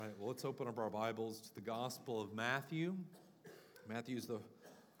Let's open up our Bibles to the Gospel of Matthew. Matthew is the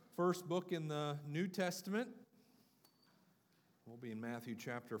first book in the New Testament. We'll be in Matthew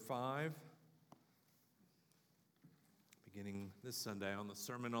chapter 5, beginning this Sunday on the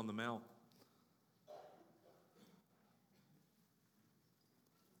Sermon on the Mount.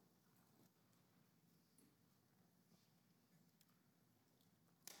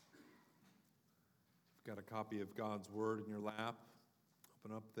 If you've got a copy of God's Word in your lap,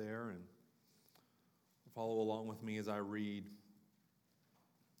 open up there and follow along with me as I read.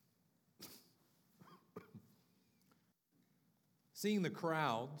 Seeing the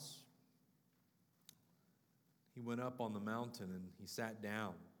crowds, he went up on the mountain and he sat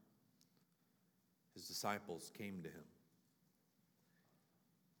down. His disciples came to him.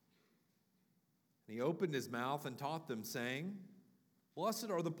 And he opened his mouth and taught them, saying,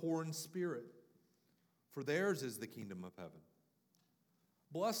 "Blessed are the poor in spirit, for theirs is the kingdom of heaven.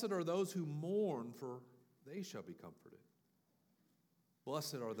 Blessed are those who mourn, for they shall be comforted.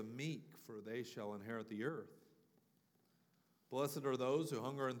 Blessed are the meek, for they shall inherit the earth. Blessed are those who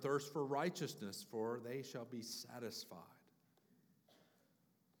hunger and thirst for righteousness, for they shall be satisfied.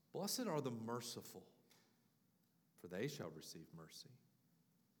 Blessed are the merciful, for they shall receive mercy.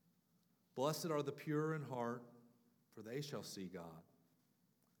 Blessed are the pure in heart, for they shall see God.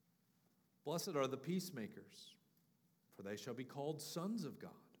 Blessed are the peacemakers, for they shall be called sons of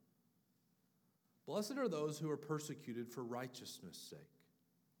God. Blessed are those who are persecuted for righteousness' sake,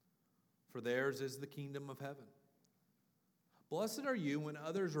 for theirs is the kingdom of heaven. Blessed are you when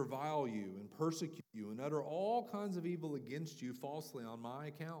others revile you and persecute you and utter all kinds of evil against you falsely on my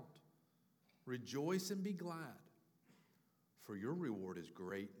account. Rejoice and be glad, for your reward is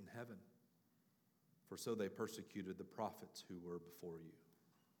great in heaven. For so they persecuted the prophets who were before you."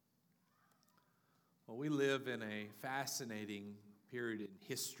 Well, we live in a fascinating period in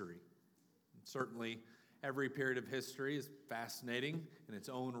history. And certainly, every period of history is fascinating in its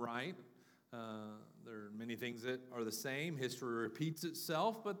own right. There are many things that are the same. History repeats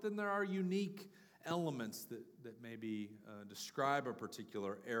itself, but then there are unique elements that maybe describe a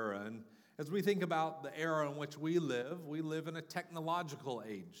particular era. And as we think about the era in which we live in a technological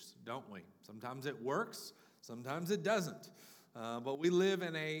age, don't we? Sometimes it works, sometimes it doesn't. But we live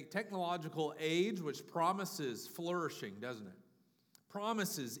in a technological age which promises flourishing, doesn't it?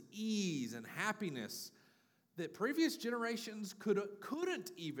 Promises ease and happiness that previous generations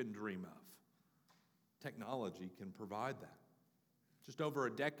couldn't even dream of. Technology can provide that. Just over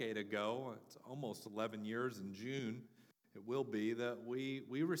a decade ago, it's almost 11 years in June, it will be, that we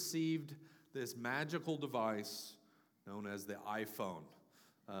received this magical device known as the iPhone.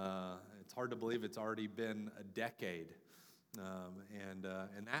 It's hard to believe it's already been a decade. And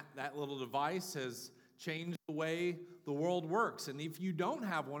that little device has changed the way the world works. And if you don't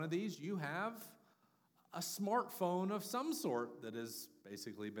have one of these, you have a smartphone of some sort that has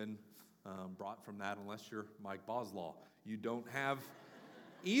basically been brought from that, unless you're Mike Boslaw. You don't have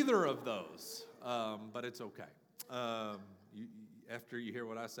either of those, but it's okay. After you hear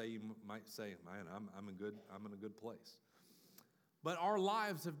what I say, you might say, "Man, I'm in a good place." But our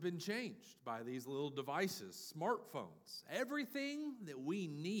lives have been changed by these little devices, smartphones. Everything that we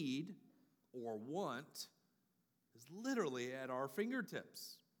need or want is literally at our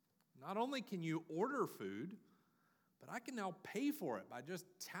fingertips. Not only can you order food, but I can now pay for it by just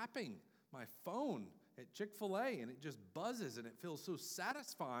tapping my phone at Chick-fil-A, and it just buzzes, and it feels so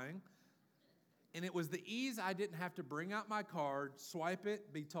satisfying. And it was the ease. I didn't have to bring out my card, swipe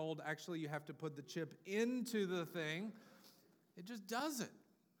it, be told, actually, you have to put the chip into the thing. It just does it.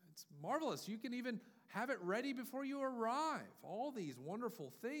 It's marvelous. You can even have it ready before you arrive. All these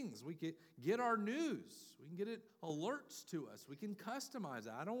wonderful things. We can get our news. We can get it alerts to us. We can customize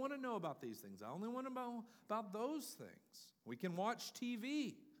it. I don't want to know about these things. I only want to know about those things. We can watch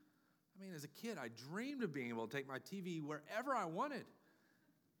TV. I mean, as a kid, I dreamed of being able to take my TV wherever I wanted.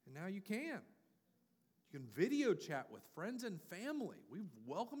 And now you can. You can video chat with friends and family.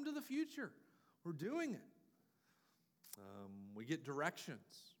 Welcome to the future. We're doing it. We get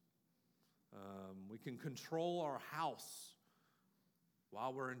directions. We can control our house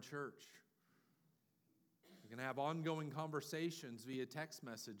while we're in church. We can have ongoing conversations via text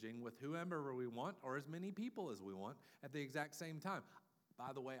messaging with whoever we want or as many people as we want at the exact same time.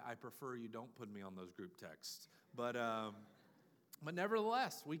 By the way, I prefer you don't put me on those group texts. But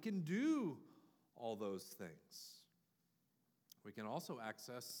nevertheless, we can do all those things. We can also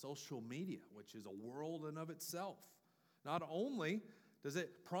access social media, which is a world in of itself. Not only does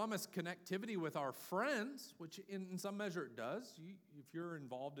it promise connectivity with our friends, which in some measure it does. If you're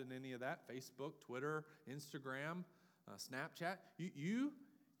involved in any of that, Facebook, Twitter, Instagram, Snapchat, you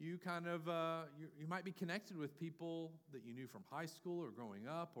kind of, you might be connected with people that you knew from high school or growing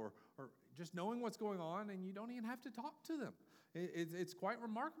up or just knowing what's going on, and you don't even have to talk to them. It's quite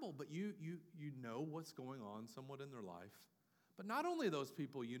remarkable, but you know what's going on somewhat in their life. But not only those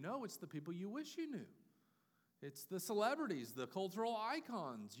people you know, it's the people you wish you knew. It's the celebrities, the cultural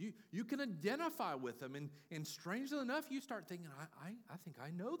icons. You can identify with them, and strangely enough, you start thinking, I think I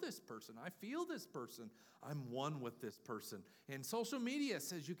know this person. I feel this person. I'm one with this person. And social media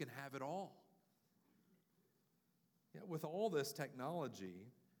says you can have it all. Yet with all this technology,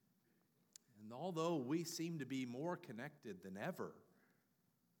 and although we seem to be more connected than ever,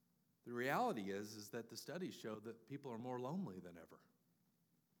 the reality is that the studies show that people are more lonely than ever.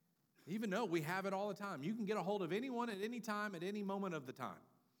 Even though we have it all the time. You can get a hold of anyone at any time, at any moment of the time.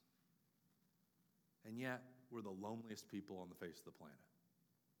 And yet, we're the loneliest people on the face of the planet.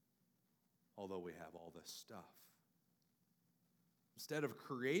 Although we have all this stuff. Instead of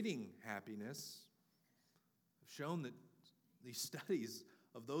creating happiness, I've shown that these studies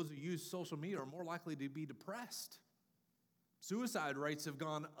of those who use social media are more likely to be depressed. Suicide rates have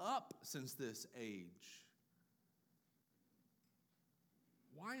gone up since this age.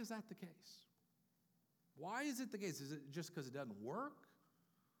 Why is that the case? Why is it the case? Is it just because it doesn't work?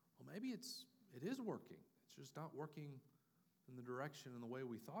 Well, maybe it is working. It's just not working in the direction and the way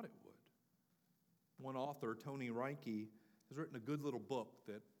we thought it would. One author, Tony Reinke, has written a good little book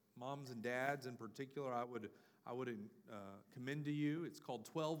that moms and dads in particular I would commend to you. It's called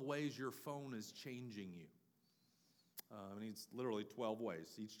 12 Ways Your Phone is Changing You. And it's literally 12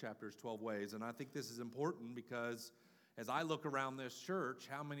 ways. Each chapter is 12 ways. And I think this is important because as I look around this church,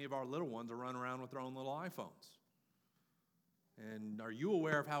 how many of our little ones are running around with their own little iPhones? And are you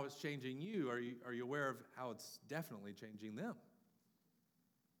aware of how it's changing you? Are you aware of how it's definitely changing them?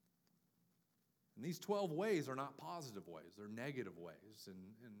 And these 12 ways are not positive ways. They're negative ways.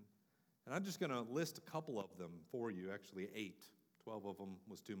 And I'm just going to list a couple of them for you, actually 8. 12 of them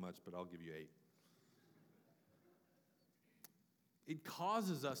was too much, but I'll give you 8. It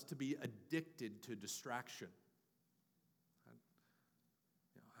causes us to be addicted to distraction.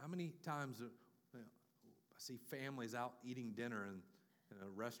 How many times I see families out eating dinner in a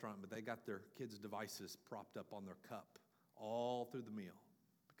restaurant, but they got their kids' devices propped up on their cup all through the meal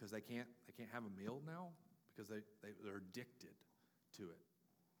because they can't have a meal now because they're addicted to it.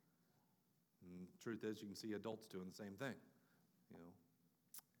 And the truth is, you can see adults doing the same thing.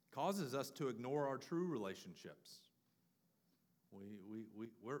 It causes us to ignore our true relationships.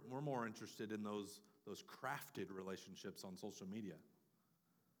 We're more interested in those crafted relationships on social media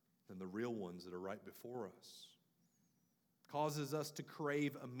than the real ones that are right before us. Causes us to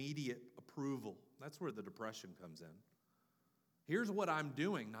crave immediate approval. That's where the depression comes in. Here's what I'm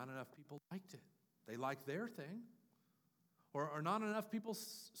doing. Not enough people liked it. They like their thing. Or not enough people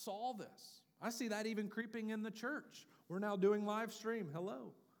saw this. I see that even creeping in the church. We're now doing live stream.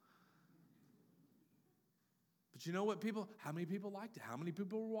 Hello. But you know what, how many people liked it? How many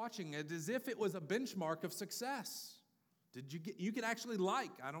people were watching it? As if it was a benchmark of success. You could actually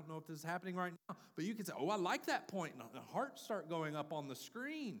I don't know if this is happening right now, but you could say, I like that point, and the hearts start going up on the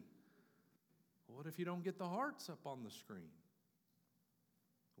screen. Well, what if you don't get the hearts up on the screen?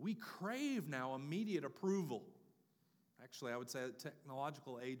 We crave now immediate approval. Actually, I would say the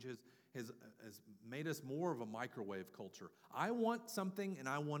technological age has made us more of a microwave culture. I want something, and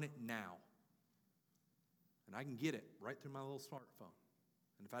I want it now. And I can get it right through my little smartphone.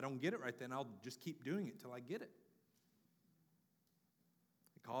 And if I don't get it right then, I'll just keep doing it till I get it.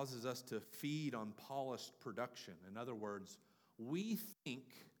 It causes us to feed on polished production. In other words, we think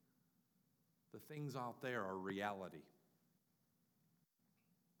the things out there are reality.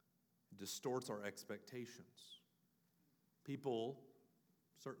 It distorts our expectations. People,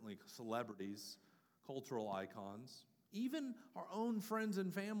 certainly celebrities, cultural icons, even our own friends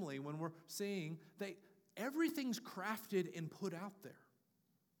and family, when we're seeing, everything's crafted and put out there.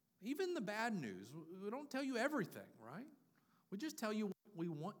 Even the bad news. We don't tell you everything, right? We just tell you what we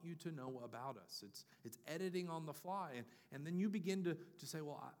want you to know about us. It's editing on the fly. And then you begin to say,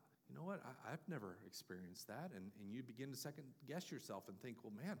 well, you know what? I've never experienced that. And you begin to second guess yourself and think,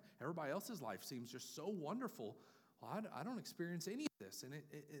 well, man, everybody else's life seems just so wonderful. Well, I don't experience any of this. And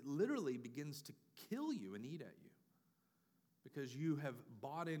it literally begins to kill you and eat at you because you have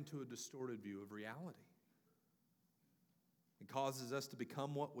bought into a distorted view of reality. It causes us to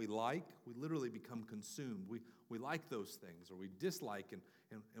become what we like. We literally become consumed. We like those things, or we dislike,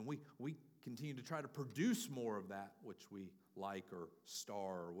 and we continue to try to produce more of that which we like or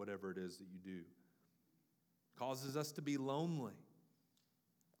star or whatever it is that you do. It causes us to be lonely.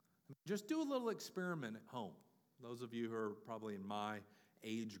 Just do a little experiment at home. Those of you who are probably in my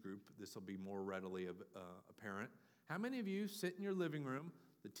age group, this will be more readily apparent. How many of you sit in your living room,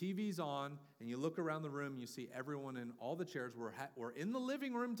 the TV's on, and you look around the room, you see everyone in all the chairs, we're in the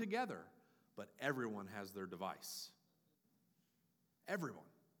living room together, but everyone has their device. Everyone.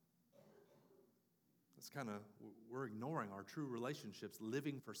 It's kind of, we're ignoring our true relationships,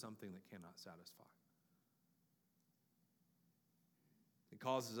 living for something that cannot satisfy. It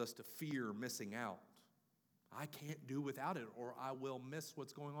causes us to fear missing out. I can't do without it, or I will miss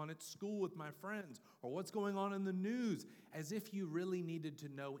what's going on at school with my friends, or what's going on in the news, as if you really needed to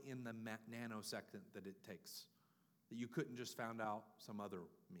know in the nanosecond that it takes, that you couldn't just found out some other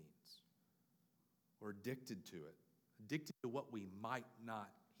means. We're addicted to it, addicted to what we might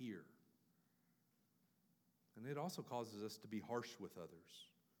not hear. And it also causes us to be harsh with others,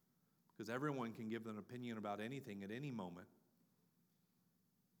 because everyone can give an opinion about anything at any moment.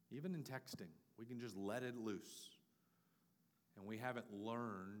 Even in texting, we can just let it loose. And we haven't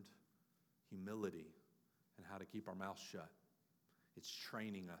learned humility and how to keep our mouth shut. It's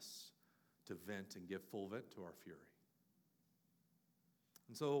training us to vent and give full vent to our fury.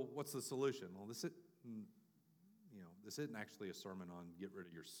 And so what's the solution? Well, this isn't actually a sermon on get rid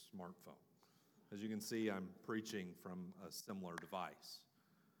of your smartphone. As you can see, I'm preaching from a similar device.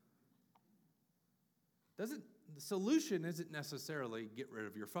 The solution isn't necessarily get rid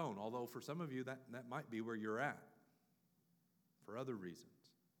of your phone, although for some of you that might be where you're at for other reasons.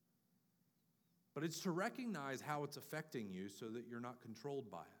 But it's to recognize how it's affecting you so that you're not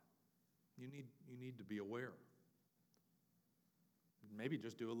controlled by it. You need to be aware. Maybe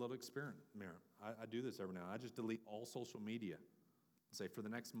just do a little experiment. I do this every now and then. I just delete all social media and say, for the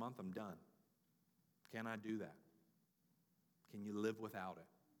next month, I'm done. Can I do that? Can you live without it?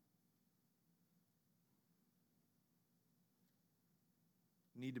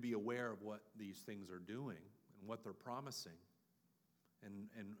 Need to be aware of what these things are doing and what they're promising,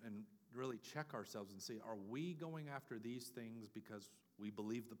 and really check ourselves and see, are we going after these things because we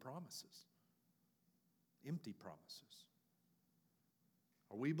believe the promises? Empty promises.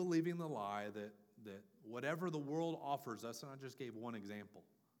 Are we believing the lie that whatever the world offers us, and I just gave one example,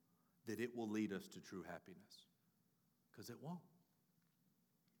 that it will lead us to true happiness? Because it won't.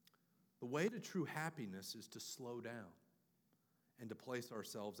 The way to true happiness is to slow down and to place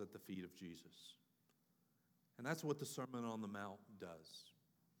ourselves at the feet of Jesus. And that's what the Sermon on the Mount does.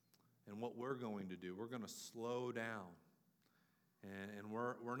 And what we're going to do, we're going to slow down. And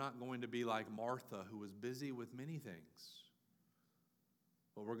we're not going to be like Martha, who was busy with many things.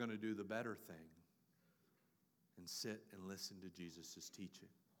 But we're going to do the better thing and sit and listen to Jesus' teaching.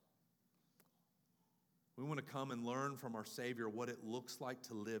 We want to come and learn from our Savior what it looks like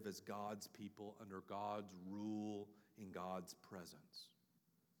to live as God's people under God's rule in God's presence.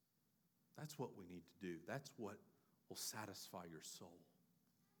 That's what we need to do. That's what will satisfy your soul.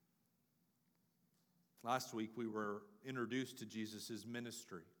 Last week we were introduced to Jesus'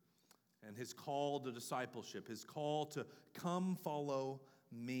 ministry and his call to discipleship, his call to come follow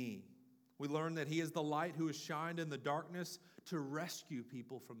me. We learned that he is the light who has shined in the darkness to rescue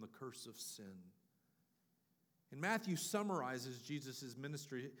people from the curse of sin. And Matthew summarizes Jesus'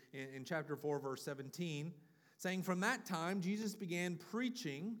 ministry in chapter 4, verse 17, saying, from that time, Jesus began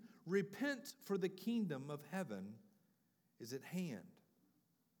preaching, repent, for the kingdom of heaven is at hand.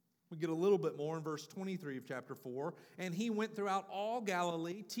 We get a little bit more in verse 23 of chapter 4. And he went throughout all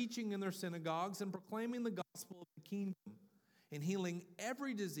Galilee, teaching in their synagogues and proclaiming the gospel of the kingdom and healing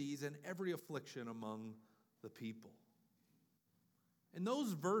every disease and every affliction among the people. In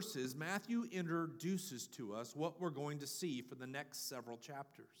those verses, Matthew introduces to us what we're going to see for the next several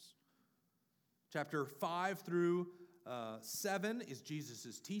chapters. Chapter 5 through 7 is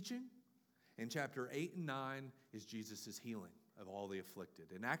Jesus' teaching, and chapter 8 and 9 is Jesus' healing of all the afflicted.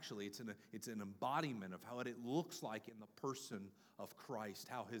 And actually, it's an embodiment of how it looks like in the person of Christ,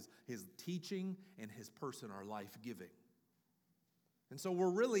 how his teaching and his person are life-giving. And so we're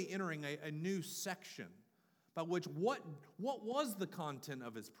really entering a new section by which what was the content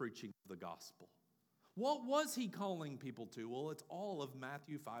of his preaching of the gospel? What was he calling people to? Well, it's all of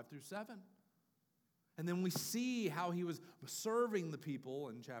Matthew 5 through 7. And then we see how he was serving the people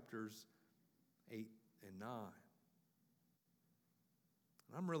in chapters 8 and 9.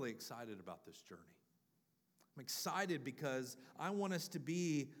 And I'm really excited about this journey. I'm excited because I want us to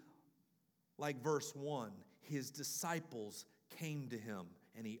be like verse 1. His disciples came to him,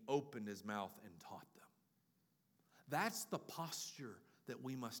 and he opened his mouth and taught them. That's the posture that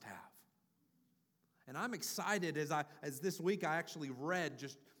we must have. And I'm excited as this week I actually read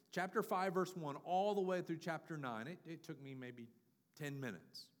just chapter 5, verse 1, all the way through chapter 9. It took me maybe 10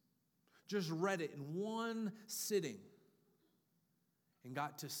 minutes. Just read it in one sitting. and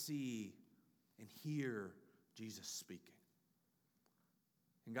got to see and hear Jesus speaking.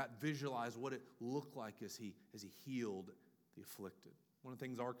 And got to visualize what it looked like as he healed the afflicted. One of the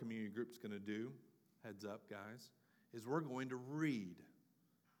things our community group's going to do, heads up guys, is we're going to read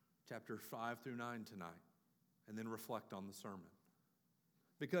chapter 5 through 9 tonight and then reflect on the sermon.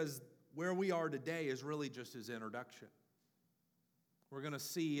 Because where we are today is really just his introduction. We're going to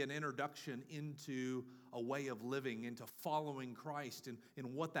see an introduction into a way of living, into following Christ and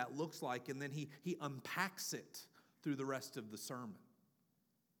what that looks like, and then he unpacks it through the rest of the sermon.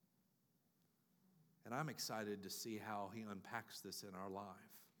 And I'm excited to see how he unpacks this in our life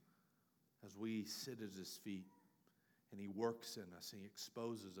as we sit at his feet and he works in us, and he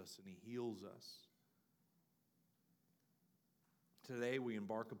exposes us, and he heals us. Today we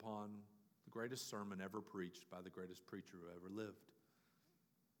embark upon the greatest sermon ever preached by the greatest preacher who ever lived.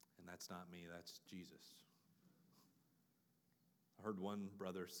 And that's not me, that's Jesus. I heard one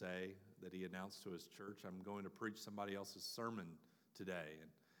brother say that he announced to his church, I'm going to preach somebody else's sermon today.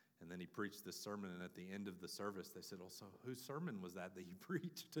 And then he preached this sermon, and at the end of the service, they said, so whose sermon was that you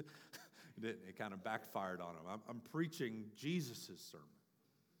preached? It kind of backfired on him. I'm preaching Jesus' sermon.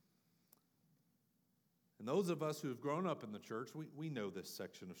 And those of us who have grown up in the church, we know this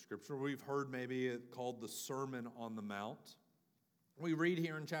section of Scripture. We've heard maybe it called the Sermon on the Mount. We read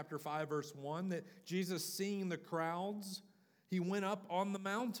here in chapter 5, verse 1, that Jesus, seeing the crowds, he went up on the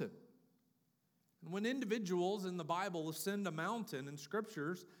mountain. And when individuals in the Bible ascend a mountain in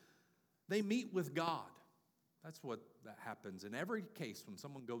Scriptures, they meet with God. That's what that happens in every case when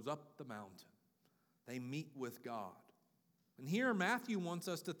someone goes up the mountain. They meet with God. And here Matthew wants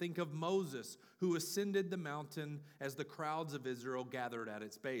us to think of Moses, who ascended the mountain as the crowds of Israel gathered at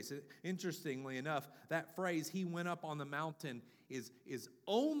its base. Interestingly enough, that phrase, he went up on the mountain, is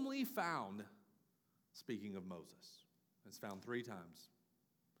only found, speaking of Moses. It's found 3 times.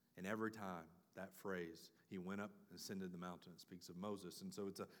 And every time that phrase, he went up and ascended the mountain, it speaks of Moses. And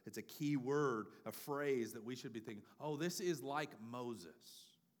so it's a key word, a phrase that we should be thinking, this is like Moses.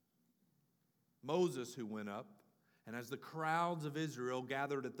 Moses who went up, and as the crowds of Israel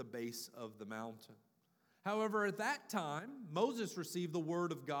gathered at the base of the mountain. However, at that time, Moses received the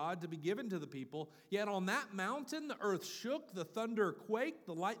word of God to be given to the people. Yet on that mountain, the earth shook, the thunder quaked,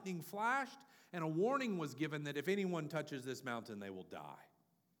 the lightning flashed, and a warning was given that if anyone touches this mountain, they will die.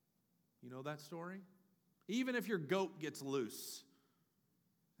 You know that story? Even if your goat gets loose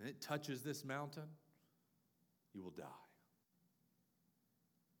and it touches this mountain, you will die.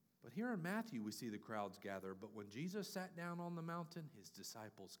 But here in Matthew, we see the crowds gather. But when Jesus sat down on the mountain, his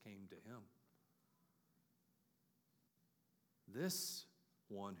disciples came to him. This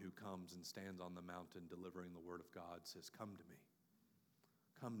one who comes and stands on the mountain delivering the word of God says, come to me.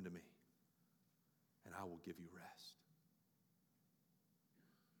 Come to me, and I will give you rest.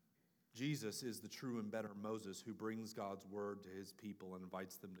 Jesus is the true and better Moses who brings God's word to his people and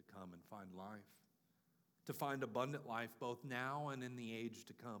invites them to come and find life, to find abundant life both now and in the age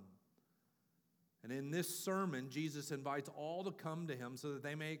to come. And in this sermon, Jesus invites all to come to him so that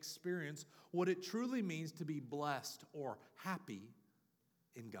they may experience what it truly means to be blessed or happy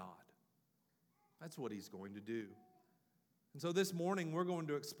in God. That's what he's going to do. And so this morning, we're going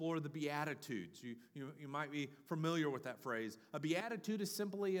to explore the Beatitudes. You might be familiar with that phrase. A beatitude is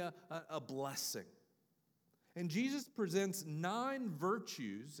simply a blessing. And Jesus presents 9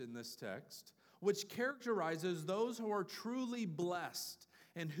 virtues in this text, which characterizes those who are truly blessed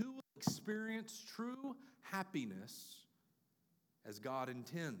and who will experience true happiness as God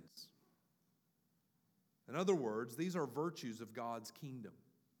intends. In other words, these are virtues of God's kingdom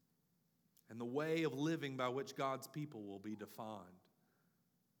and the way of living by which God's people will be defined.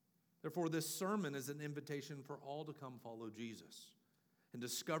 Therefore, this sermon is an invitation for all to come follow Jesus and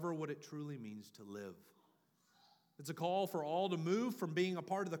discover what it truly means to live. It's a call for all to move from being a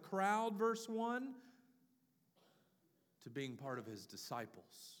part of the crowd, verse 1, to being part of his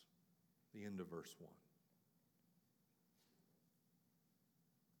disciples, the end of verse 1.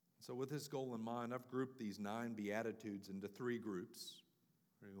 So with this goal in mind, I've grouped these 9 Beatitudes into 3 groups.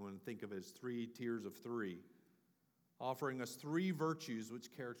 We want to think of it as 3 tiers of 3, offering us 3 virtues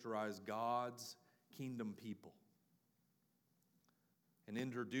which characterize God's kingdom people and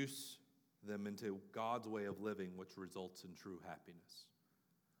introduce them into God's way of living, which results in true happiness.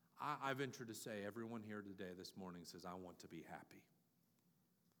 I venture to say everyone here today this morning says, I want to be happy.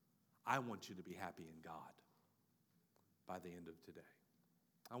 I want you to be happy in God by the end of today.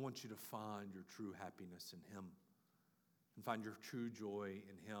 I want you to find your true happiness in him and find your true joy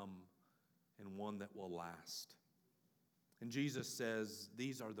in him and one that will last. And Jesus says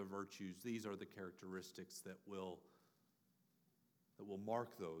these are the virtues, these are the characteristics that will that will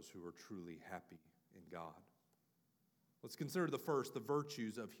mark those who are truly happy in God. Let's consider the first, the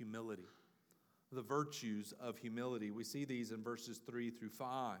virtues of humility. The virtues of humility. We see these in verses 3 through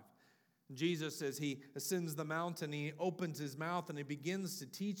 5. Jesus, as he ascends the mountain, he opens his mouth and he begins to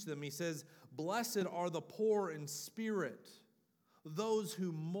teach them. He says, "Blessed are the poor in spirit, those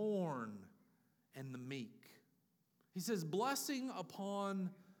who mourn, and the meek." He says, blessing upon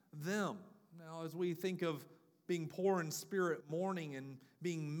them. Now, as we think of being poor in spirit, mourning, and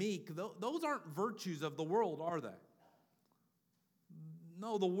being meek, those aren't virtues of the world, are they?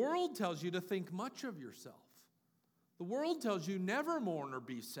 No, the world tells you to think much of yourself. The world tells you never mourn or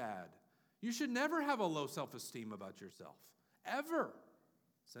be sad. You should never have a low self-esteem about yourself, ever,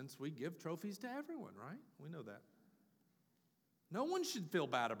 since we give trophies to everyone, right? We know that. No one should feel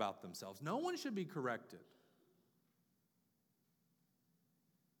bad about themselves. No one should be corrected.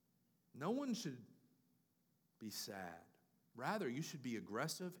 No one should be sad. Rather, you should be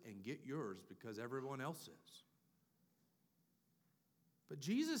aggressive and get yours because everyone else is. But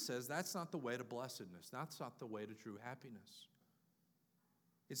Jesus says that's not the way to blessedness. That's not the way to true happiness.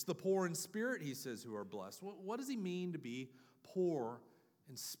 It's the poor in spirit, he says, who are blessed. What does he mean to be poor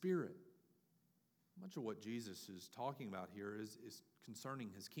in spirit? Much of what Jesus is talking about here is concerning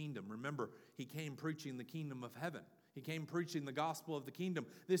his kingdom. Remember, he came preaching the kingdom of heaven. He came preaching the gospel of the kingdom.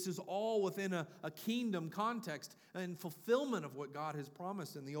 This is all within a kingdom context and fulfillment of what God has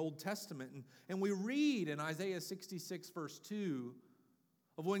promised in the Old Testament. And we read in Isaiah 66, verse 2,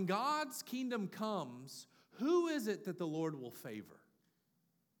 of when God's kingdom comes, who is it that the Lord will favor?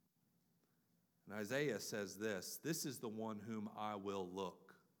 And Isaiah says this is the one whom I will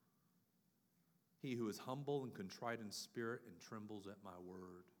look. He who is humble and contrite in spirit and trembles at my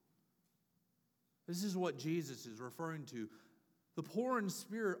word. This is what Jesus is referring to. The poor in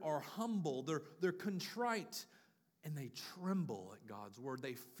spirit are humble, they're contrite, and they tremble at God's word.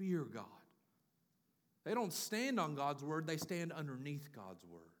 They fear God. They don't stand on God's word, they stand underneath God's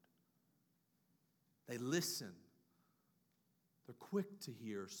word. They listen. They're quick to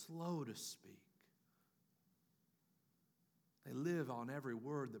hear, slow to speak. They live on every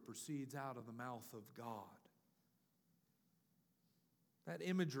word that proceeds out of the mouth of God. That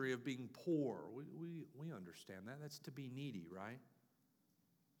imagery of being poor, we understand that. That's to be needy, right?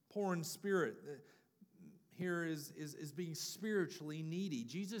 Poor in spirit here is being spiritually needy.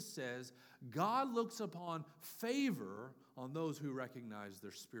 Jesus says God looks upon favor on those who recognize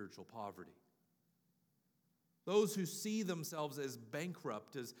their spiritual poverty. Those who see themselves as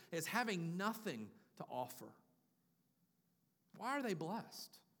bankrupt, as having nothing to offer. Why are they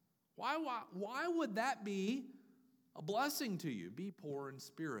blessed? Why would that be a blessing to you? Be poor in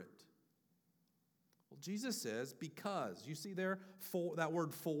spirit. Well, Jesus says, because. You see there, that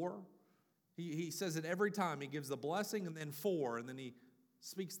word for? He says it every time. He gives the blessing and then for, and then he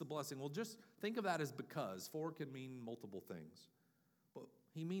speaks the blessing. Well, just think of that as because. For can mean multiple things. But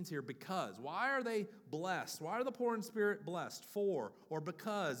he means here because. Why are they blessed? Why are the poor in spirit blessed? For, or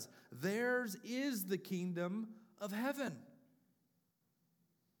because theirs is the kingdom of heaven.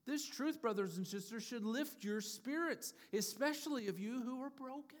 This truth, brothers and sisters, should lift your spirits, especially of you who are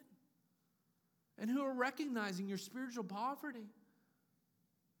broken and who are recognizing your spiritual poverty.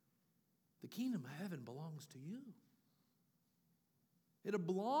 The kingdom of heaven belongs to you. It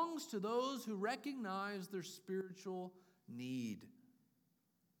belongs to those who recognize their spiritual need.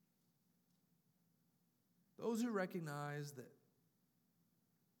 Those who recognize that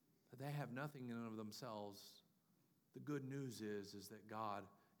they have nothing in and of themselves. The good news is that God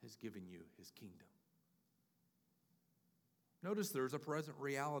has given you his kingdom. Notice there's a present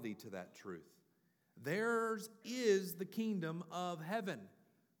reality to that truth. Theirs is the kingdom of heaven.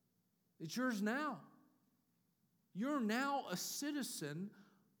 It's yours now. You're now a citizen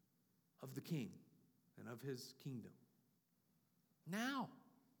of the King and of his kingdom. Now.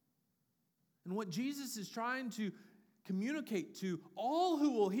 And what Jesus is trying to communicate to all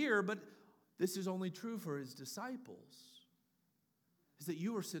who will hear, but this is only true for his disciples, is that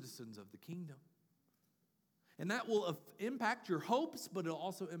you are citizens of the kingdom. And that will impact your hopes, but it'll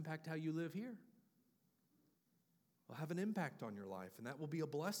also impact how you live here. It'll have an impact on your life, and that will be a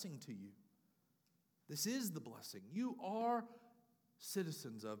blessing to you. This is the blessing. You are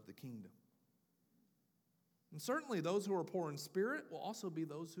citizens of the kingdom. And certainly those who are poor in spirit will also be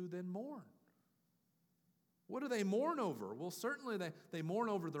those who then mourn. What do they mourn over? Well, certainly they mourn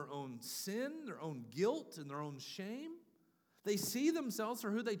over their own sin, their own guilt, and their own shame. They see themselves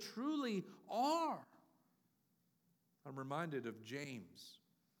for who they truly are. I'm reminded of James.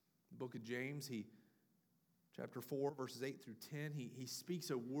 The book of James, chapter 4, verses 8 through 10, he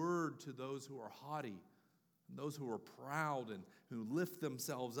speaks a word to those who are haughty, those who are proud and who lift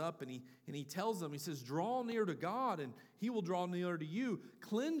themselves up. And he tells them, he says, draw near to God and he will draw near to you.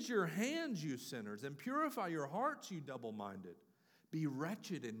 Cleanse your hands, you sinners, and purify your hearts, you double-minded. Be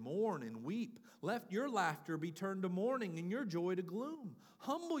wretched and mourn and weep. Let your laughter be turned to mourning and your joy to gloom.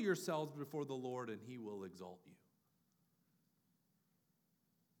 Humble yourselves before the Lord and he will exalt you.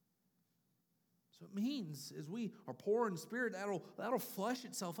 So it means as we are poor in spirit, that'll flush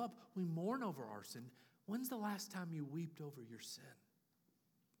itself up. We mourn over our sin. When's the last time you wept over your sin?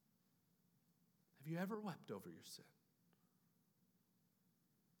 Have you ever wept over your sin?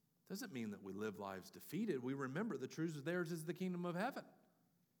 Doesn't mean that we live lives defeated. We remember the truth of theirs is the kingdom of heaven.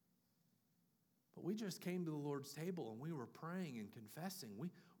 But we just came to the Lord's table and we were praying and confessing.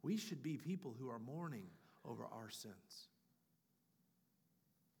 We should be people who are mourning over our sins.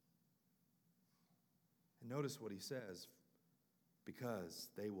 And notice what he says, because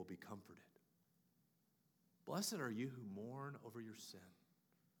they will be comforted. Blessed are you who mourn over your sin,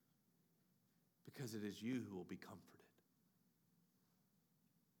 because it is you who will be comforted.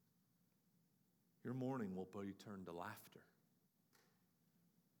 Your mourning will be turned to laughter.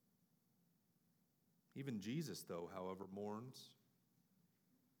 Even Jesus, though, however, mourns.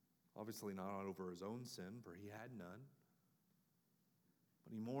 Obviously not over his own sin, for he had none.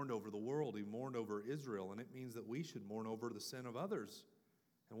 But he mourned over the world. He mourned over Israel, and it means that we should mourn over the sin of others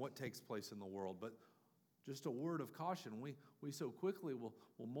and what takes place in the world. But just a word of caution, we so quickly will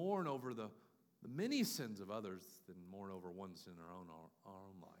mourn over the many sins of others than mourn over one sin in our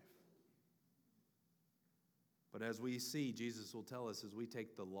own life. But as we see, Jesus will tell us, as we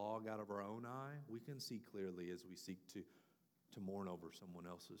take the log out of our own eye, we can see clearly as we seek to mourn over someone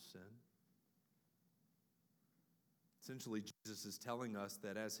else's sin. Essentially, Jesus is telling us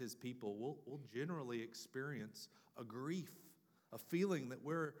that as his people, we'll generally experience a grief, a feeling that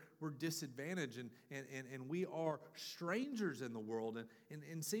we're disadvantaged and we are strangers in the world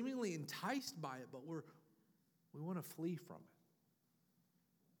and seemingly enticed by it, but we want to flee from it.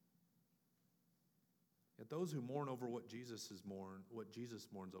 Yet those who mourn over what Jesus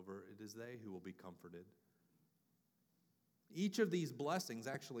mourns over, it is they who will be comforted. Each of these blessings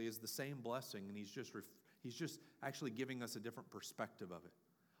actually is the same blessing, and he's just actually giving us a different perspective of it.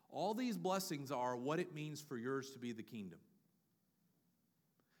 All these blessings are what it means for yours to be the kingdom.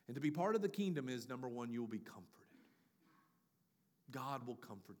 And to be part of the kingdom is, number one, you will be comforted. God will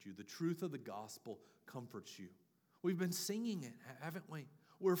comfort you. The truth of the gospel comforts you. We've been singing it, haven't we?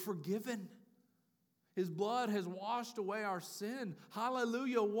 We're forgiven. His blood has washed away our sin.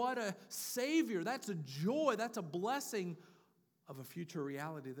 Hallelujah, what a Savior. That's a joy, that's a blessing of a future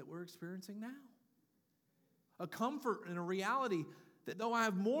reality that we're experiencing now. A comfort and a reality that though I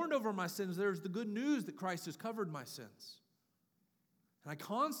have mourned over my sins, there's the good news that Christ has covered my sins. And I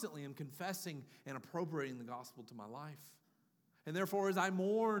constantly am confessing and appropriating the gospel to my life. And therefore, as I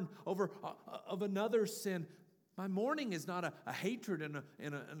mourn over of another sin, my mourning is not a hatred and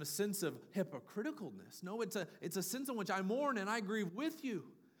a sense of hypocriticalness. No, it's a sense in which I mourn and I grieve with you.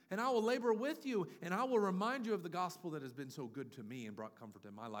 And I will labor with you. And I will remind you of the gospel that has been so good to me and brought comfort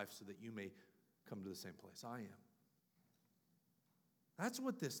in my life so that you may come to the same place I am. That's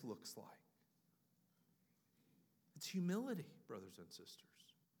what this looks like. It's humility, brothers and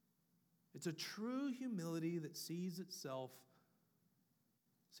sisters. It's a true humility that sees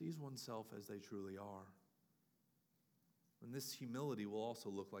oneself as they truly are. And this humility will also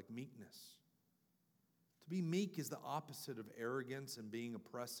look like meekness. To be meek is the opposite of arrogance and being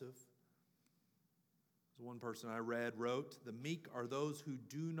oppressive. As one person I read wrote, the meek are those who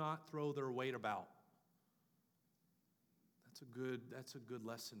do not throw their weight about. That's a good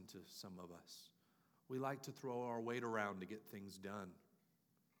lesson to some of us. We like to throw our weight around to get things done.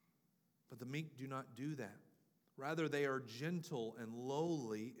 But the meek do not do that. Rather, they are gentle and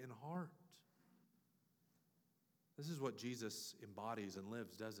lowly in heart. This is what Jesus embodies and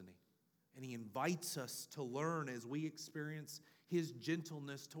lives, doesn't he? And he invites us to learn as we experience his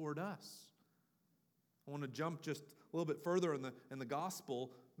gentleness toward us. I want to jump just a little bit further in the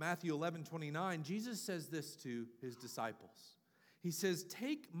gospel. Matthew 11:29, Jesus says this to his disciples. He says,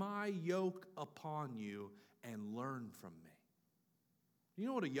 "Take my yoke upon you and learn from me." You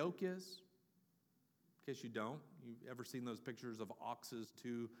know what a yoke is? In case you don't, you've ever seen those pictures of oxes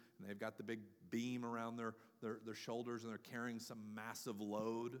too, and they've got the big beam around their shoulders and they're carrying some massive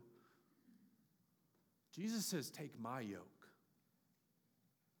load? Jesus says, take my yoke.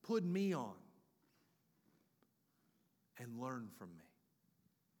 Put me on and learn from me.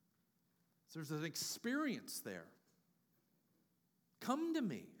 So there's an experience there. Come to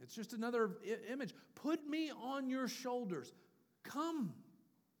me. It's just another image. Put me on your shoulders. Come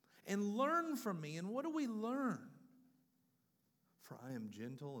and learn from me. And what do we learn? For I am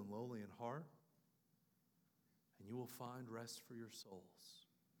gentle and lowly in heart, and you will find rest for your souls.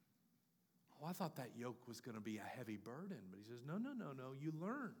 Oh, I thought that yoke was going to be a heavy burden. But he says, no, you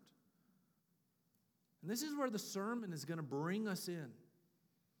learned. And this is where the sermon is going to bring us in.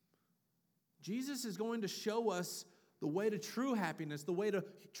 Jesus is going to show us the way to true happiness, the way to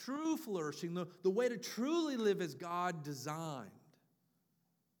true flourishing, the way to truly live as God designed.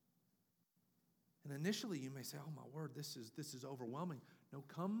 And initially you may say, oh my word, this is overwhelming. No,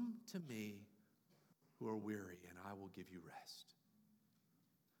 come to me who are weary, and I will give you rest.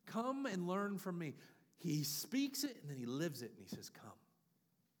 Come and learn from me. He speaks it, and then he lives it, and he says, come.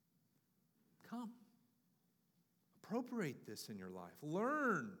 Come. Appropriate this in your life.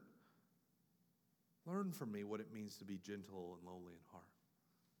 Learn. Learn from me what it means to be gentle and lowly in heart.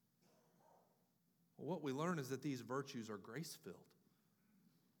 Well, what we learn is that these virtues are grace-filled.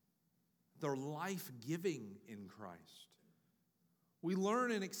 They're life-giving in Christ. We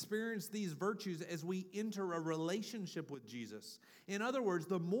learn and experience these virtues as we enter a relationship with Jesus. In other words,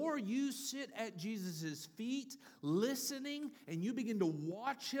 the more you sit at Jesus' feet, listening, and you begin to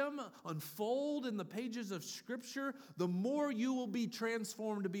watch him unfold in the pages of Scripture, the more you will be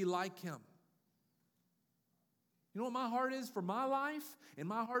transformed to be like him. You know what my heart is for my life, and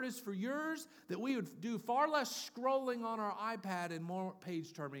my heart is for yours? That we would do far less scrolling on our iPad and more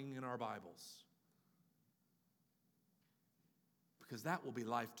page turning in our Bibles. Because that will be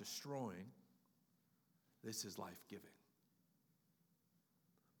life-destroying. This is life-giving.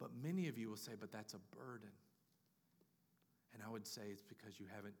 But many of you will say, but that's a burden. And I would say it's because you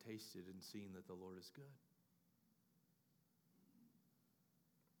haven't tasted and seen that the Lord is good.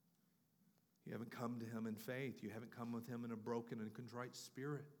 You haven't come to him in faith. You haven't come with him in a broken and contrite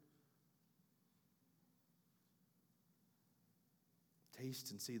spirit.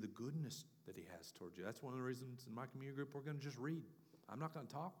 Taste and see the goodness that he has towards you. That's one of the reasons in my community group we're going to just read. I'm not going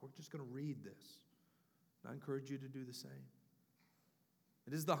to talk. We're just going to read this. And I encourage you to do the same.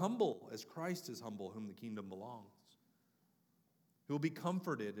 It is the humble, as Christ is humble, whom the kingdom belongs. Who will be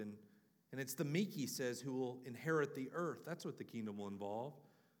comforted. And it's the meek, he says, who will inherit the earth. That's what the kingdom will involve.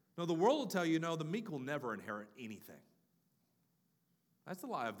 No, the world will tell you, no, the meek will never inherit anything. That's the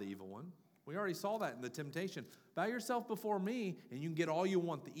lie of the evil one. We already saw that in the temptation. Bow yourself before me, and you can get all you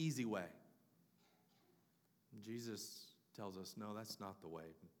want the easy way. And Jesus tells us, no, that's not the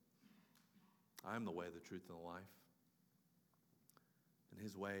way. I am the way, the truth, and the life. And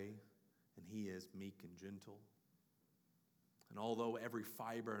his way, and he is meek and gentle. And although every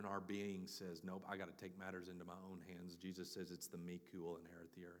fiber in our being says, nope, I got to take matters into my own hands, Jesus says it's the meek who will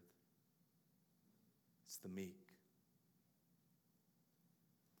inherit the earth. It's the meek.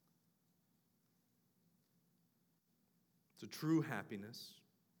 So true happiness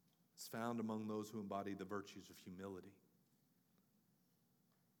is found among those who embody the virtues of humility.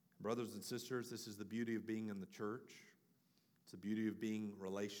 Brothers and sisters, this is the beauty of being in the church. It's the beauty of being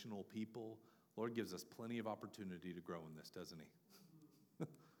relational people. Lord gives us plenty of opportunity to grow in this, doesn't he?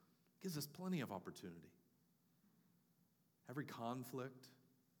 Gives us plenty of opportunity. Every conflict,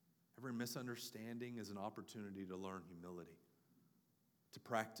 every misunderstanding is an opportunity to learn humility, to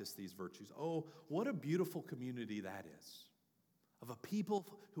practice these virtues. Oh, what a beautiful community that is, of a people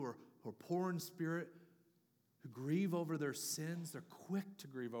who are poor in spirit, who grieve over their sins. They're quick to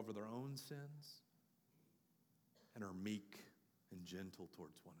grieve over their own sins and are meek and gentle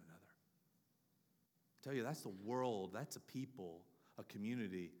towards one another. I tell you, that's the world, that's a people, a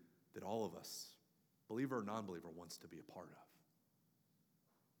community that all of us, believer or non-believer, wants to be a part of.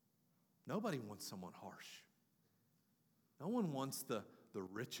 Nobody wants someone harsh. No one wants the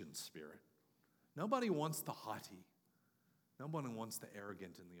rich in spirit. Nobody wants the haughty. Nobody wants the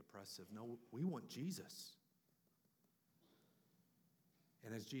arrogant and the oppressive. No, we want Jesus.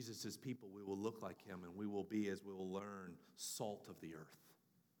 And as Jesus' people, we will look like him, and we will be, as we will learn, salt of the earth.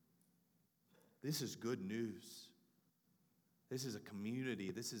 This is good news. This is a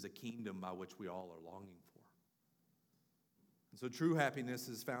community. This is a kingdom by which we all are longing for. And so true happiness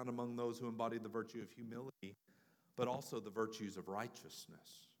is found among those who embody the virtue of humility, but also the virtues of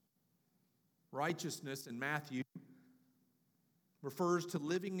righteousness. Righteousness in Matthew refers to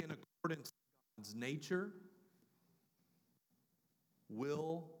living in accordance with God's nature,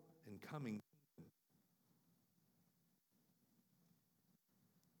 will, and coming kingdom.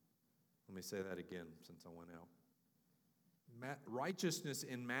 Let me say that again since I went out. Righteousness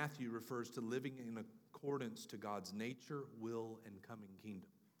in Matthew refers to living in accordance to God's nature, will, and coming kingdom.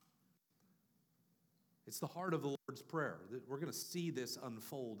 It's the heart of the Lord's Prayer. We're going to see this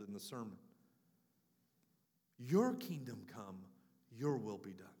unfold in the sermon. Your kingdom come, your will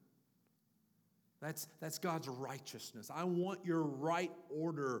be done. That's God's righteousness. I want your right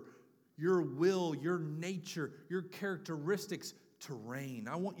order, your will, your nature, your characteristics to reign.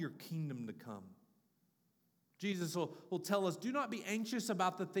 I want your kingdom to come. Jesus will tell us, do not be anxious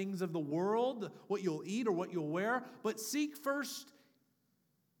about the things of the world, what you'll eat or what you'll wear, but seek first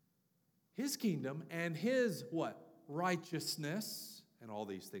His kingdom and His what? Righteousness, and all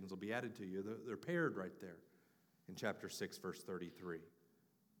these things will be added to you. They're paired right there in chapter 6, verse 33.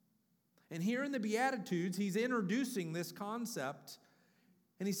 And here in the Beatitudes, He's introducing this concept,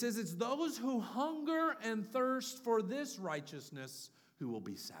 and He says it's those who hunger and thirst for this righteousness who will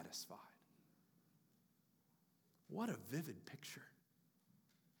be satisfied. What a vivid picture.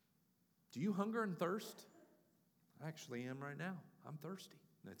 Do you hunger and thirst? I actually am right now. I'm thirsty.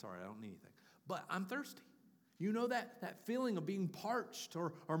 That's all right, I don't need anything. But I'm thirsty. You know that feeling of being parched,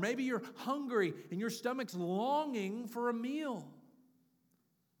 or maybe you're hungry and your stomach's longing for a meal.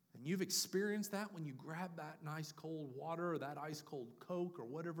 And you've experienced that when you grab that nice cold water or that ice cold Coke or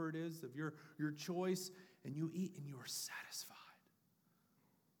whatever it is of your choice, and you eat and you are satisfied.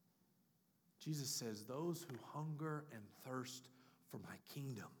 Jesus says, those who hunger and thirst for my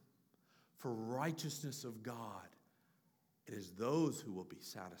kingdom, for righteousness of God, it is those who will be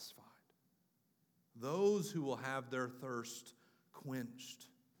satisfied. Those who will have their thirst quenched.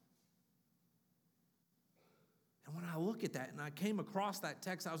 And when I look at that and I came across that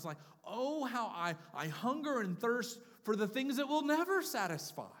text, I was like, oh, how I hunger and thirst for the things that will never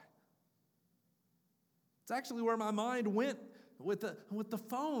satisfy. It's actually where my mind went with the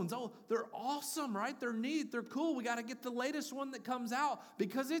phones. Oh, they're awesome, right? They're neat, they're cool. We got to get the latest one that comes out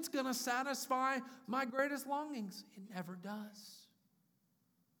because it's going to satisfy my greatest longings. It never does.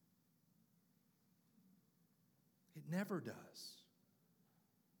 It never does.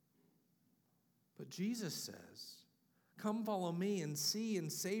 But Jesus says, come follow me and see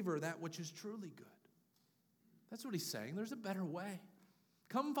and savor that which is truly good. That's what He's saying. There's a better way.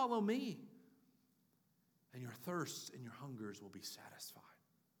 Come follow me, and your thirsts and your hungers will be satisfied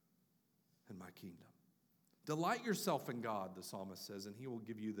in my kingdom. Delight yourself in God, the psalmist says, and He will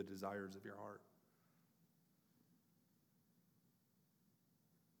give you the desires of your heart.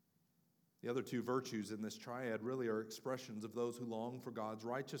 The other two virtues in this triad really are expressions of those who long for God's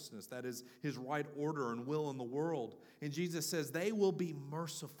righteousness. That is His right order and will in the world. And Jesus says they will be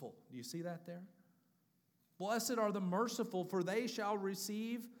merciful. Do you see that there? Blessed are the merciful, for they shall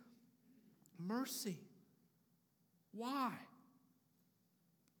receive mercy. Why?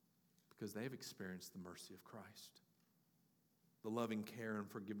 Because they've experienced the mercy of Christ, the loving care and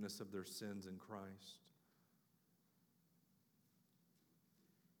forgiveness of their sins in Christ.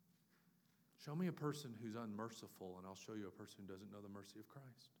 Show me a person who's unmerciful, and I'll show you a person who doesn't know the mercy of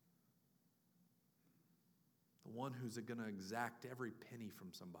Christ. The one who's going to exact every penny from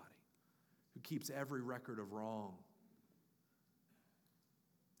somebody, who keeps every record of wrong.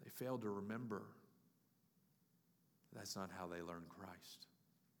 They fail to remember that's not how they learn Christ.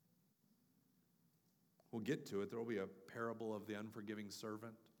 We'll get to it. There will be a parable of the unforgiving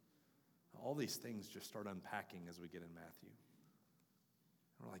servant. All these things just start unpacking as we get in Matthew.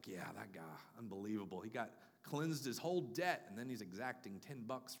 We're like, yeah, that guy, unbelievable. He got cleansed his whole debt, and then he's exacting $10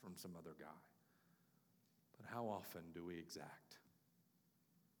 from some other guy. But how often do we exact?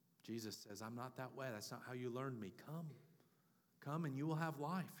 Jesus says, I'm not that way. That's not how you learned me. Come and you will have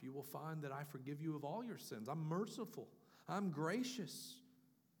life. You will find that I forgive you of all your sins. I'm merciful. I'm gracious.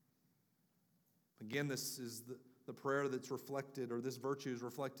 Again, this is the prayer that's reflected, or this virtue is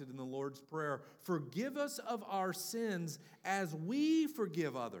reflected in the Lord's Prayer. Forgive us of our sins as we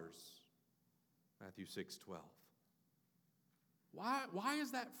forgive others. Matthew 6:12. Why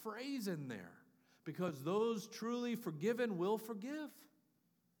is that phrase in there? Because those truly forgiven will forgive.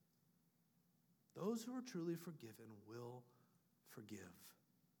 Those who are truly forgiven will forgive.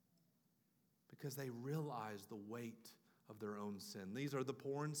 Because they realize the weight of their own sin. These are the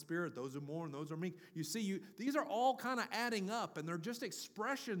poor in spirit, those who mourn, those who are meek. You see, these are all kind of adding up, and they're just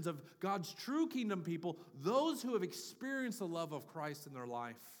expressions of God's true kingdom people, those who have experienced the love of Christ in their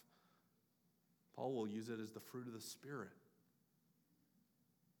life. Paul will use it as the fruit of the Spirit.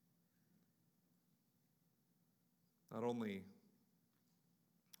 Not only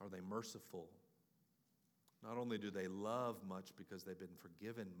are they merciful, not only do they love much because they've been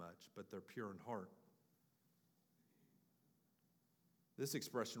forgiven much, but they're pure in heart. This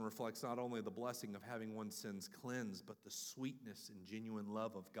expression reflects not only the blessing of having one's sins cleansed, but the sweetness and genuine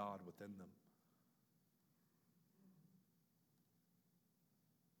love of God within them.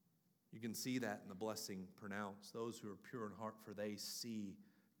 You can see that in the blessing pronounced. Those who are pure in heart, for they see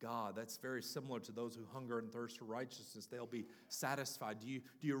God. That's very similar to those who hunger and thirst for righteousness. They'll be satisfied. Do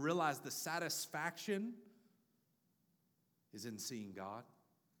you realize the satisfaction is in seeing God?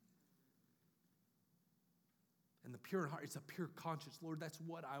 And the pure in heart, it's a pure conscience. Lord, that's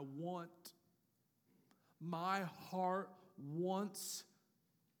what I want. My heart wants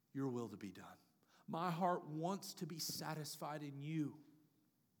your will to be done. My heart wants to be satisfied in you.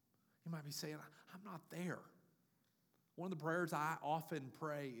 You might be saying, I'm not there. One of the prayers I often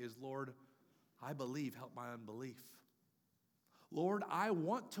pray is, Lord, I believe, help my unbelief. Lord, I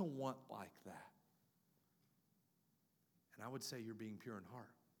want to want like that. And I would say you're being pure in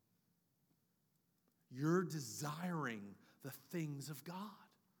heart. You're desiring the things of God.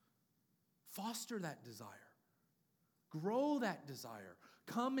 Foster that desire. Grow that desire.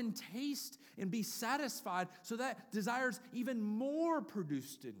 Come and taste and be satisfied so that desire's even more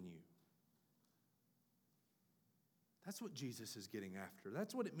produced in you. That's what Jesus is getting after.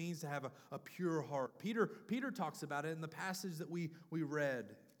 That's what it means to have a pure heart. Peter talks about it in the passage that we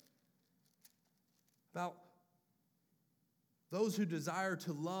read. About those who desire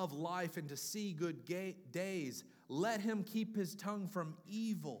to love life and to see good days, let him keep his tongue from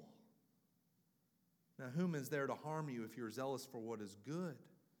evil. Now, whom is there to harm you if you're zealous for what is good?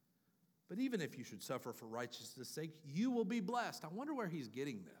 But even if you should suffer for righteousness' sake, you will be blessed. I wonder where he's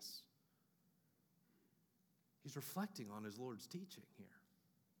getting this. He's reflecting on his Lord's teaching here.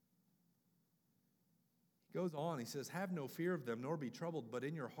 He goes on, he says, have no fear of them, nor be troubled, but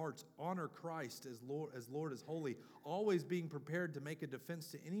in your hearts honor Christ as Lord is holy, always being prepared to make a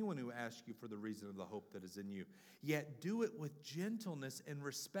defense to anyone who asks you for the reason of the hope that is in you. Yet do it with gentleness and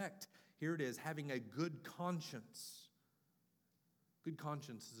respect. Here it is, having a good conscience. Good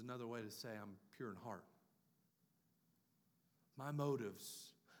conscience is another way to say I'm pure in heart. My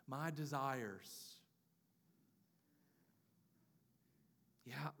motives, my desires.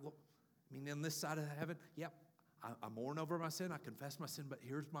 Yeah, look, I mean, on this side of heaven, yep, I mourn over my sin, I confess my sin, but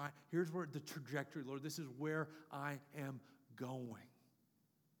here's where the trajectory, Lord, this is where I am going.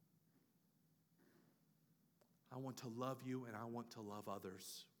 I want to love you and I want to love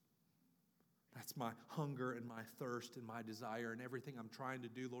others. That's my hunger and my thirst and my desire and everything I'm trying to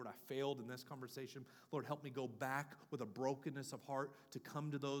do. Lord, I failed in this conversation. Lord, help me go back with a brokenness of heart to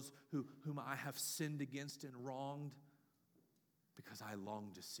come to those whom I have sinned against and wronged because I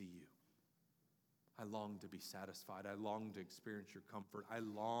long to see you. I long to be satisfied. I long to experience your comfort. I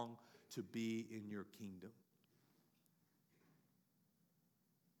long to be in your kingdom.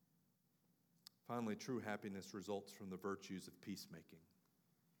 Finally, true happiness results from the virtues of peacemaking.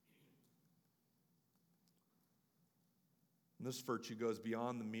 And this virtue goes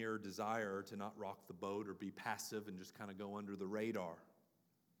beyond the mere desire to not rock the boat or be passive and just kind of go under the radar.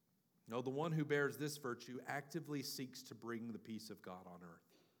 No, the one who bears this virtue actively seeks to bring the peace of God on earth.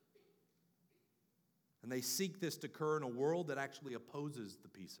 And they seek this to occur in a world that actually opposes the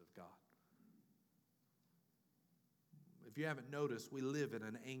peace of God. If you haven't noticed, we live in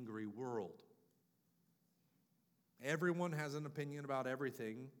an angry world. Everyone has an opinion about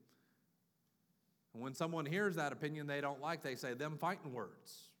everything. And when someone hears that opinion they don't like, they say, them fighting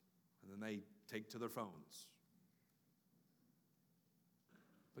words. And then they take to their phones.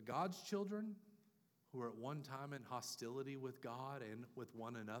 But God's children, who are at one time in hostility with God and with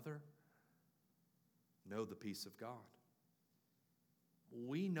one another, know the peace of God.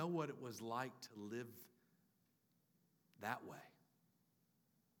 We know what it was like to live that way.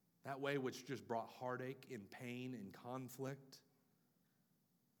 That way which just brought heartache and pain and conflict.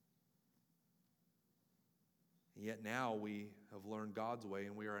 And yet now we have learned God's way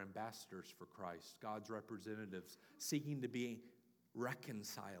and we are ambassadors for Christ, God's representatives, seeking to be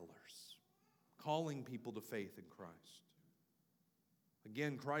reconcilers, calling people to faith in Christ.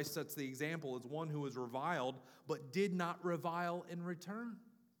 Again, Christ sets the example as one who was reviled, but did not revile in return,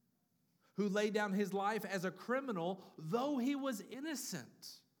 who laid down his life as a criminal, though he was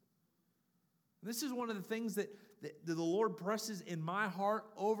innocent. This is one of the things that the Lord presses in my heart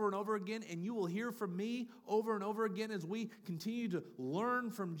over and over again, and you will hear from me over and over again as we continue to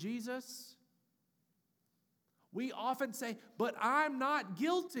learn from Jesus. We often say, but I'm not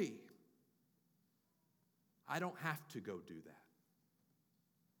guilty. I don't have to go do that.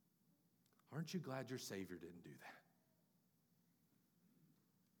 Aren't you glad your Savior didn't do that?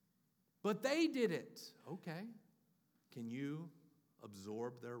 But they did it. Okay. Can you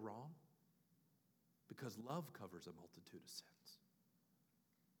absorb their wrong? Because love covers a multitude of sins.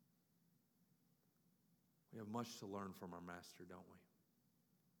 We have much to learn from our Master, don't we?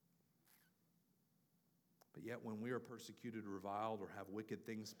 But yet when we are persecuted, reviled, or have wicked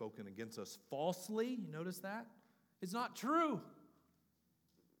things spoken against us falsely, you notice that? It's not true.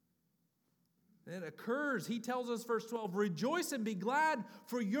 It occurs. He tells us, verse 12, rejoice and be glad,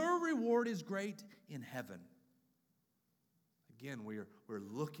 for your reward is great in heaven. Again, we're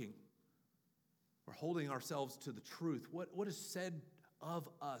looking. We're holding ourselves to the truth. What is said of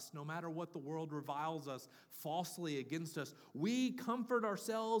us, no matter what the world reviles us falsely against us, we comfort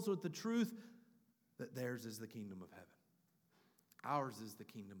ourselves with the truth that theirs is the kingdom of heaven. Ours is the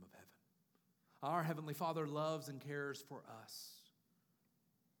kingdom of heaven. Our Heavenly Father loves and cares for us.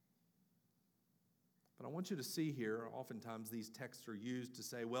 But I want you to see here, oftentimes these texts are used to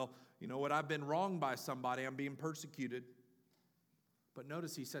say, well, you know what, I've been wronged by somebody, I'm being persecuted. But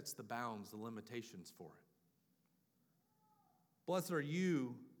notice he sets the bounds, the limitations for it. Blessed are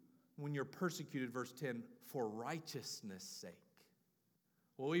you when you're persecuted, verse 10, for righteousness' sake.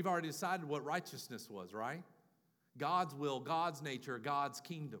 Well, we've already decided what righteousness was, right? God's will, God's nature, God's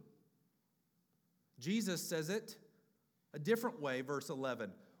kingdom. Jesus says it a different way, verse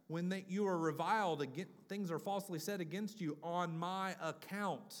 11. When you are reviled, things are falsely said against you on my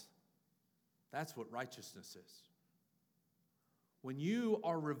account. That's what righteousness is. When you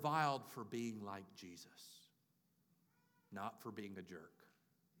are reviled for being like Jesus, not for being a jerk.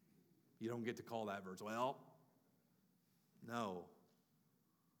 You don't get to call that verse. Well, no.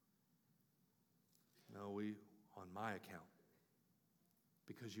 No, on my account.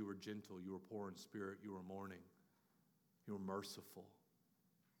 Because you were gentle, you were poor in spirit, you were mourning, you were merciful.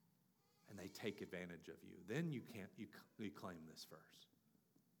 And they take advantage of you. Then you claim this verse.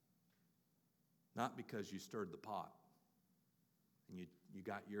 Not because you stirred the pot and you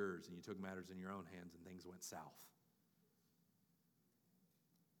got yours and you took matters in your own hands and things went south.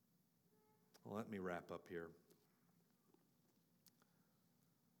 Well, let me wrap up here.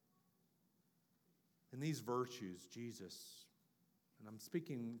 In these virtues, Jesus, and I'm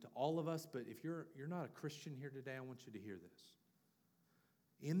speaking to all of us, but if you're not a Christian here today, I want you to hear this.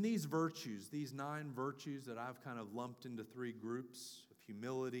 In these virtues, these 9 virtues that I've kind of lumped into 3 groups of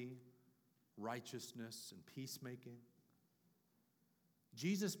humility, righteousness, and peacemaking,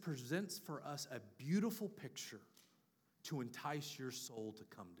 Jesus presents for us a beautiful picture to entice your soul to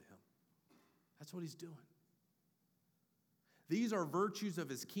come to him. That's what he's doing. These are virtues of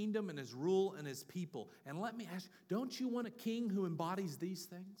his kingdom and his rule and his people. And let me ask you, don't you want a king who embodies these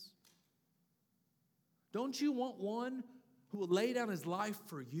things? Don't you want one who will lay down his life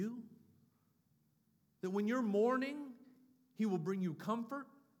for you? That when you're mourning, he will bring you comfort?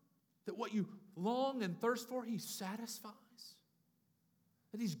 That what you long and thirst for, he satisfies?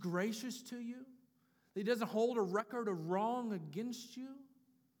 That he's gracious to you? That he doesn't hold a record of wrong against you?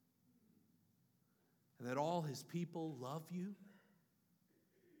 And that all his people love you?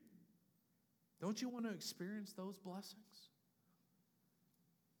 Don't you want to experience those blessings?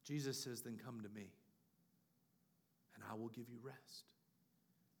 Jesus says, then come to me, and I will give you rest.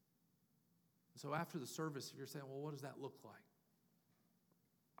 And so after the service, if you're saying, well, what does that look like?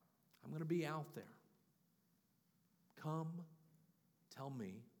 I'm going to be out there. Come, tell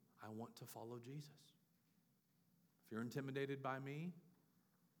me, I want to follow Jesus. If you're intimidated by me,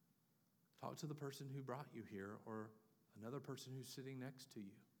 talk to the person who brought you here or another person who's sitting next to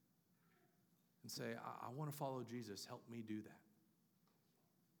you and say, I want to follow Jesus. Help me do that.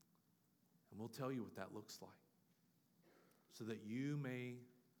 And we'll tell you what that looks like so that you may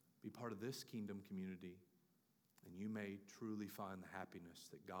be part of this kingdom community and you may truly find the happiness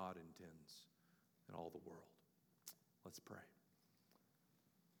that God intends in all the world. Let's pray.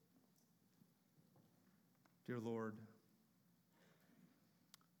 Dear Lord,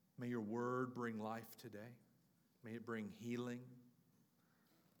 may your word bring life today. May it bring healing.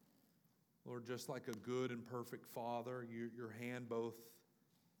 Lord, just like a good and perfect Father, your hand both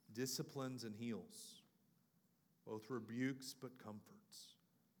disciplines and heals, both rebukes but comforts.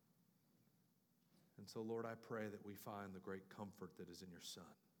 And so, Lord, I pray that we find the great comfort that is in your Son,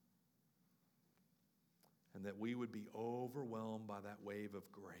 and that we would be overwhelmed by that wave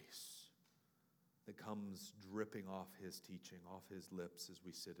of grace that comes dripping off his teaching, off his lips as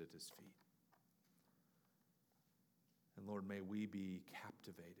we sit at his feet. And Lord, may we be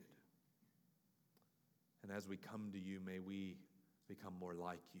captivated. And as we come to you, may we become more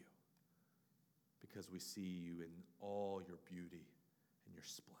like you because we see you in all your beauty and your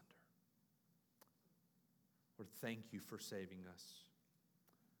splendor. Lord, thank you for saving us.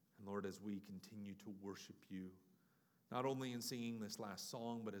 And Lord, as we continue to worship you, not only in singing this last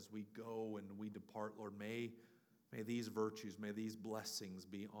song, but as we go and we depart, Lord, may these virtues, may these blessings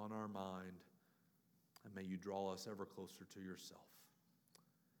be on our mind, and may you draw us ever closer to yourself.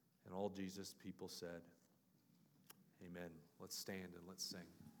 And all Jesus' people said, amen. Let's stand and let's sing.